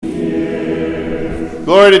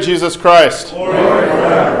Glory to Jesus Christ. Glory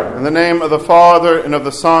forever. In the name of the Father, and of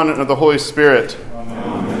the Son, and of the Holy Spirit.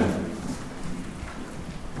 Amen.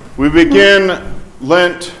 We begin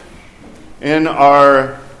Lent in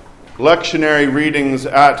our lectionary readings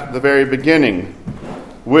at the very beginning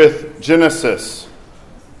with Genesis.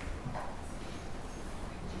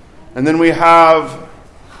 And then we have,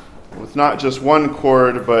 with not just one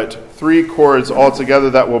chord, but three chords altogether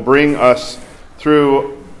that will bring us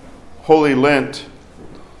through Holy Lent.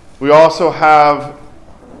 We also have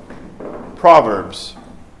Proverbs.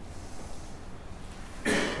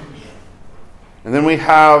 And then we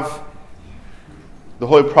have the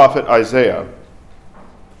Holy Prophet Isaiah.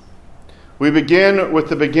 We begin with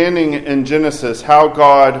the beginning in Genesis, how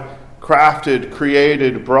God crafted,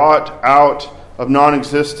 created, brought out of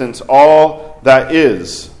non-existence all that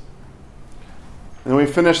is. And we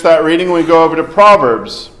finish that reading, we go over to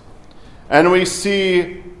Proverbs, and we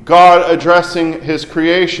see God addressing his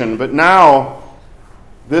creation. But now,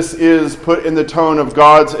 this is put in the tone of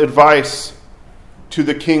God's advice to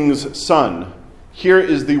the king's son. Here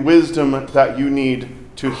is the wisdom that you need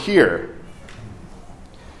to hear.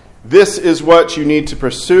 This is what you need to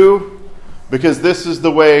pursue, because this is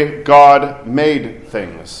the way God made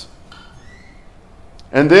things.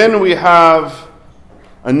 And then we have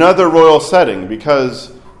another royal setting,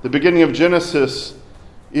 because the beginning of Genesis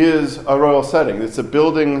is a royal setting. It's a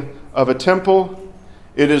building of a temple.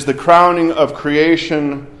 It is the crowning of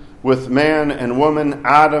creation with man and woman,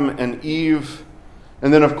 Adam and Eve.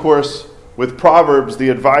 And then, of course, with Proverbs, the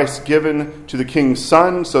advice given to the king's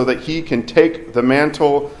son so that he can take the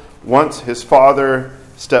mantle once his father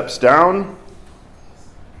steps down.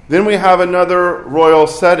 Then we have another royal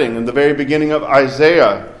setting in the very beginning of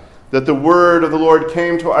Isaiah, that the word of the Lord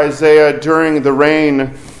came to Isaiah during the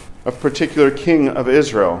reign of particular king of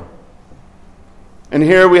Israel. And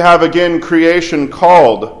here we have again creation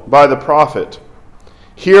called by the prophet.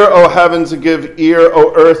 Hear, O heavens, and give ear,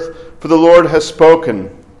 O earth, for the Lord has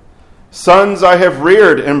spoken. Sons I have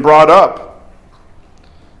reared and brought up,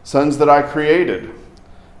 sons that I created,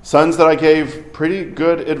 sons that I gave pretty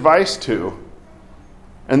good advice to,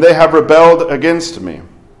 and they have rebelled against me.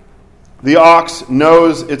 The ox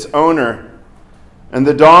knows its owner, and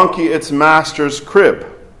the donkey its master's crib.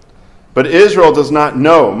 But Israel does not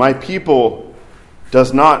know, my people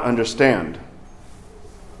does not understand.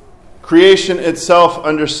 Creation itself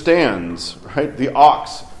understands, right? The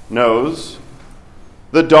ox knows,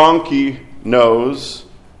 the donkey knows,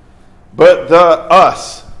 but the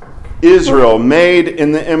us, Israel, made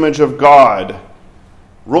in the image of God,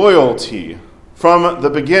 royalty from the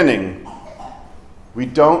beginning, we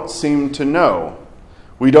don't seem to know.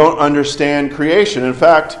 We don't understand creation. In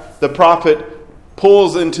fact, the prophet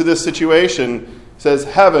pulls into this situation, says,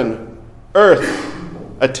 heaven, earth,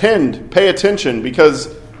 attend, pay attention,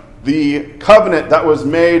 because the covenant that was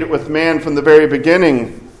made with man from the very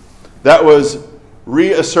beginning, that was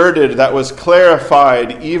reasserted, that was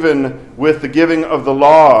clarified even with the giving of the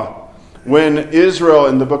law, when Israel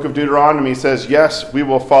in the book of Deuteronomy says, yes, we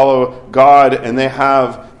will follow God, and they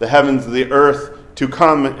have the heavens and the earth to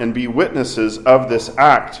come and be witnesses of this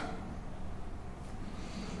act.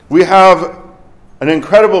 We have an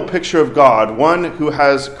incredible picture of God, one who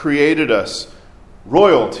has created us,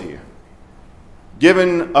 royalty,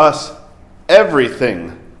 given us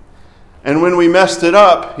everything. And when we messed it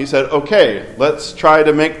up, he said, okay, let's try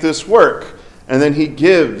to make this work. And then he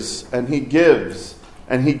gives, and he gives,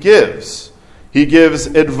 and he gives. He gives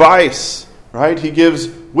advice, right? He gives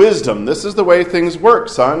wisdom. This is the way things work,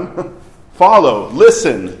 son. Follow,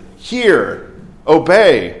 listen, hear,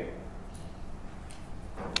 obey.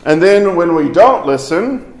 And then when we don't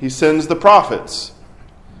listen, he sends the prophets.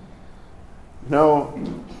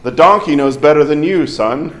 No, the donkey knows better than you,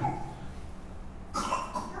 son.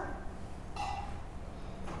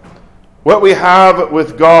 What we have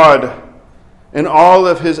with God in all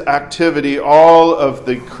of his activity, all of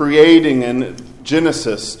the creating in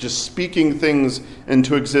Genesis, just speaking things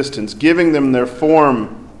into existence, giving them their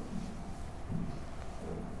form,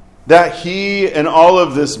 that he and all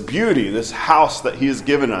of this beauty, this house that he has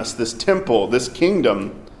given us, this temple, this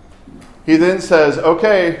kingdom, he then says,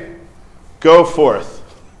 okay, go forth.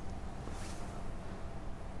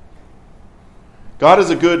 God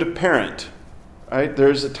is a good parent, right?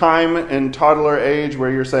 There's a time in toddler age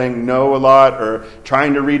where you're saying no a lot or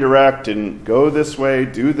trying to redirect and go this way,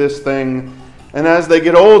 do this thing. And as they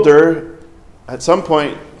get older, at some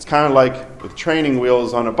point, it's kind of like with training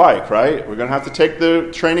wheels on a bike, right? We're going to have to take the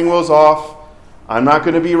training wheels off. I'm not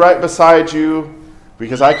going to be right beside you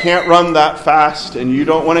because I can't run that fast and you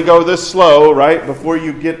don't want to go this slow, right, before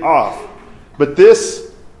you get off. But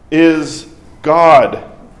this is God,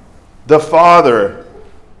 the Father,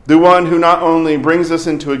 the one who not only brings us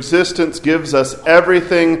into existence, gives us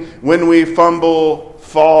everything when we fumble,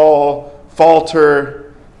 fall,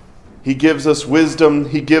 falter. He gives us wisdom.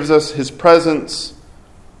 He gives us his presence.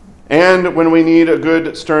 And when we need a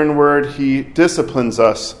good stern word, he disciplines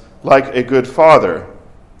us like a good father.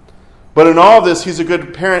 But in all this, he's a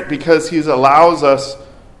good parent because he allows us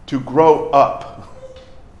to grow up.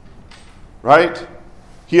 Right?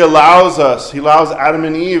 He allows Adam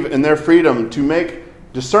and Eve in their freedom to make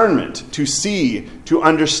discernment, to see, to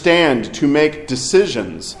understand, to make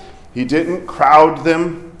decisions. He didn't crowd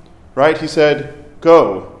them, right? He said,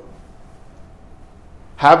 go.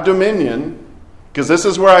 Have dominion, because this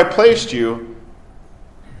is where I placed you.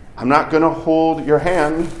 I'm not going to hold your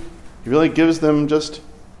hand. He really gives them just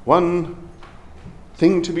one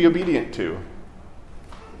thing to be obedient to.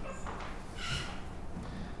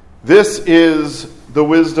 This is the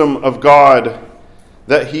wisdom of God,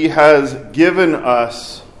 that he has given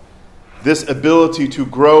us this ability to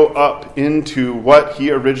grow up into what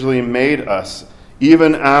he originally made us,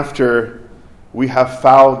 even after we have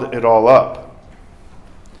fouled it all up.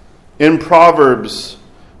 In Proverbs,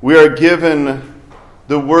 we are given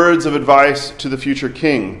the words of advice to the future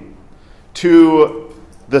king, to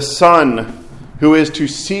the son who is to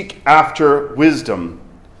seek after wisdom,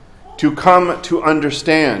 to come to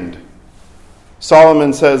understand.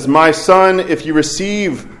 Solomon says, "My son, if you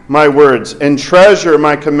receive my words and treasure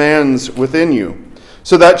my commands within you,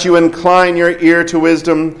 so that you incline your ear to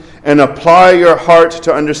wisdom and apply your heart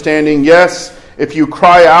to understanding, yes, if you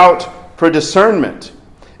cry out for discernment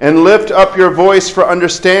and lift up your voice for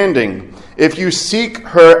understanding, if you seek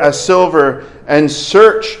her as silver and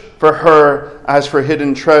search for her as for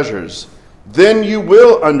hidden treasures, then you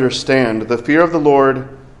will understand the fear of the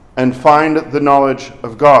Lord and find the knowledge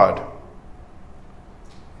of God."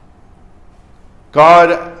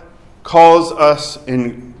 God calls us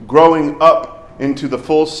in growing up into the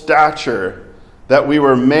full stature that we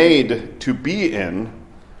were made to be in,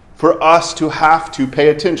 for us to have to pay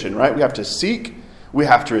attention, right? We have to seek, we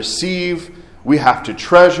have to receive, we have to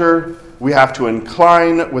treasure, we have to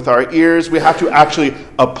incline with our ears, we have to actually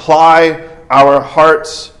apply our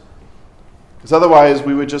hearts, because otherwise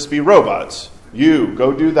we would just be robots. You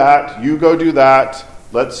go do that, you go do that.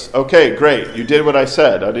 Okay, great. You did what I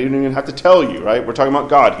said. I didn't even have to tell you, right? We're talking about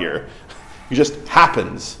God here. It just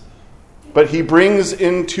happens. But he brings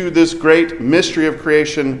into this great mystery of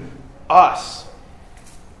creation us.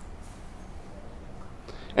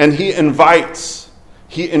 And he invites,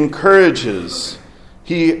 he encourages,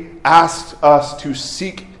 he asks us to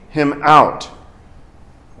seek him out.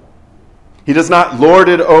 He does not lord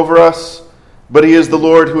it over us, but he is the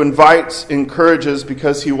Lord who invites, encourages,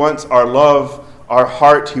 because he wants our love, our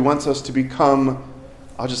heart. He wants us to become,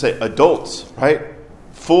 I'll just say, adults, right?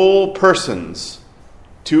 Full persons,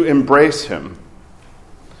 to embrace him.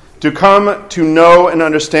 To come to know and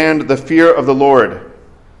understand the fear of the Lord.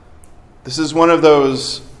 This is one of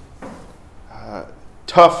those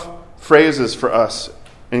tough phrases for us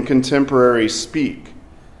in contemporary speak.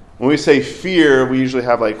 When we say fear, we usually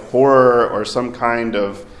have like horror or some kind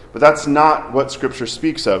of, but that's not what Scripture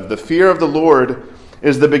speaks of. The fear of the Lord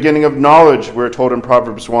is the beginning of knowledge, we're told in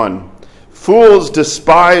Proverbs 1. Fools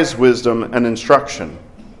despise wisdom and instruction.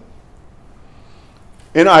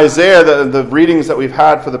 In Isaiah, the readings that we've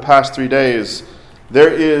had for the past 3 days,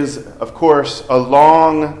 there is, of course, a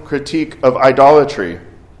long critique of idolatry.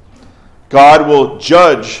 God will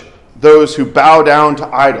judge those who bow down to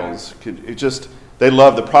idols.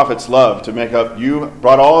 The prophets love to make up, you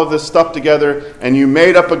brought all of this stuff together and you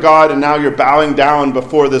made up a God and now you're bowing down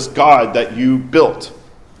before this God that you built.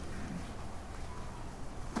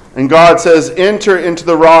 And God says, enter into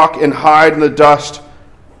the rock and hide in the dust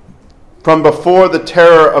from before the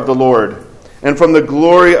terror of the Lord and from the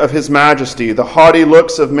glory of his majesty. The haughty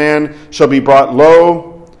looks of man shall be brought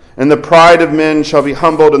low, and the pride of men shall be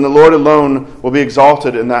humbled, and the Lord alone will be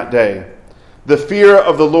exalted in that day. The fear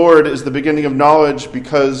of the Lord is the beginning of knowledge,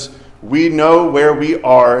 because we know where we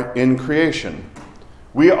are in creation.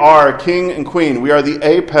 We are king and queen. We are the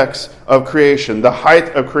apex of creation, the height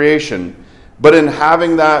of creation. But in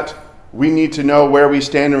having that, we need to know where we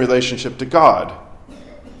stand in relationship to God.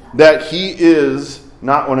 That he is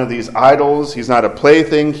not one of these idols. He's not a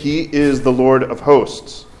plaything. He is the Lord of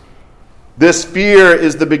hosts. This fear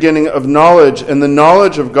is the beginning of knowledge, and the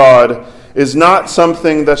knowledge of God is not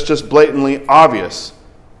something that's just blatantly obvious.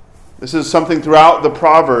 This is something throughout the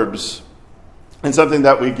Proverbs, and something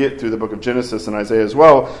that we get through the book of Genesis and Isaiah as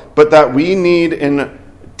well, but that we need in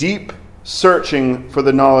deep searching for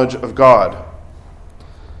the knowledge of God.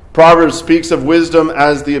 Proverbs speaks of wisdom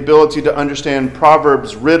as the ability to understand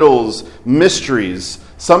proverbs, riddles, mysteries,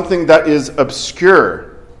 something that is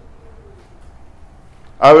obscure.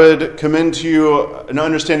 I would commend to you an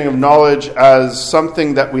understanding of knowledge as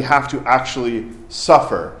something that we have to actually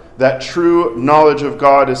suffer. That true knowledge of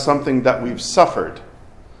God is something that we've suffered.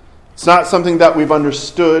 It's not something that we've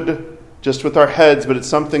understood just with our heads, but it's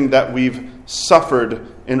something that we've suffered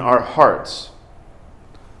in our hearts.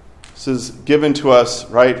 This is given to us,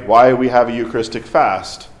 right, why we have a Eucharistic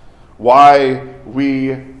fast, why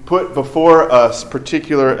we put before us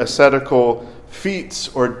particular ascetical feats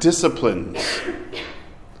or disciplines.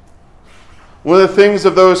 One of the things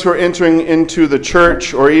of those who are entering into the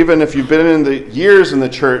church, or even if you've been in the years in the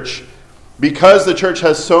church, because the church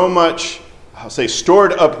has so much, I'll say,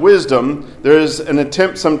 stored up wisdom, there's an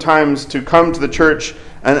attempt sometimes to come to the church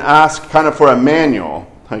and ask kind of for a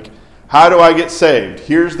manual. Like, how do I get saved?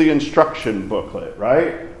 Here's the instruction booklet,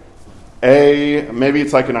 right? Maybe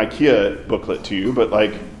it's like an IKEA booklet to you, but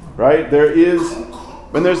right?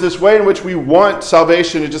 There's this way in which we want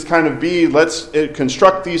salvation to just kind of be, let's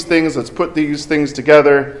construct these things, let's put these things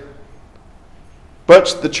together.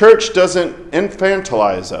 But the church doesn't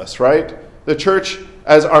infantilize us, right? The church,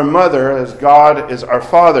 as our mother, as God is our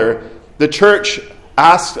Father, the church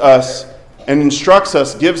asks us and instructs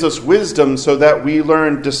us, gives us wisdom so that we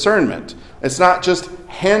learn discernment. It's not just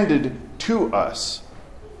handed to us.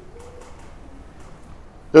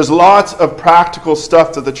 There's lots of practical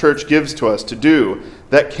stuff that the church gives to us to do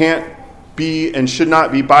that can't be and should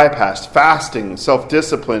not be bypassed. Fasting,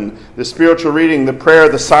 self-discipline, the spiritual reading, the prayer,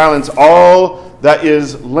 the silence, all that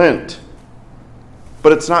is Lent.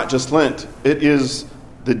 But it's not just Lent. It is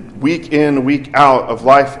the week in, week out of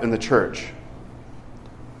life in the church.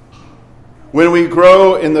 When we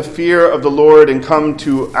grow in the fear of the Lord and come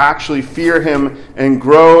to actually fear Him and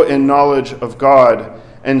grow in knowledge of God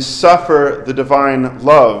and suffer the divine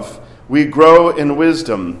love, we grow in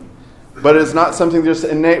wisdom. But it is not something just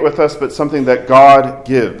innate with us, but something that God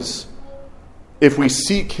gives. If we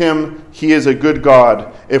seek Him, He is a good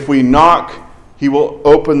God. If we knock, He will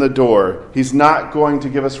open the door. He's not going to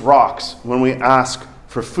give us rocks when we ask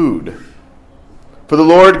for food. For the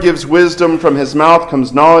Lord gives wisdom, from His mouth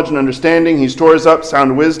comes knowledge and understanding. He stores up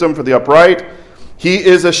sound wisdom for the upright. He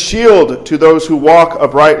is a shield to those who walk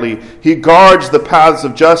uprightly. He guards the paths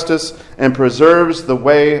of justice and preserves the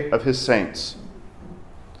way of His saints.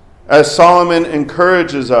 As Solomon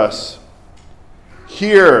encourages us,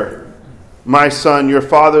 hear, my son, your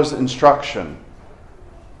father's instruction.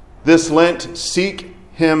 This Lent, seek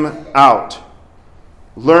Him out.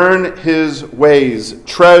 Learn His ways.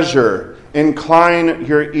 Treasure. Incline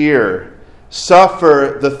your ear.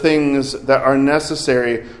 Suffer the things that are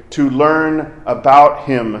necessary to learn about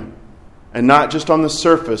Him, and not just on the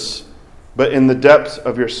surface, but in the depths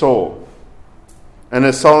of your soul. And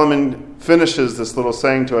as Solomon finishes this little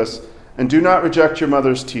saying to us, and do not reject your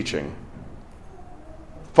mother's teaching.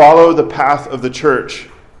 Follow the path of the church,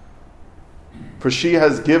 for she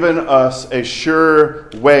has given us a sure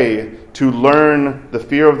way to learn the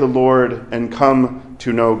fear of the Lord and come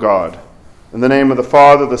to know God. In the name of the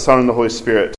Father, the Son, and the Holy Spirit.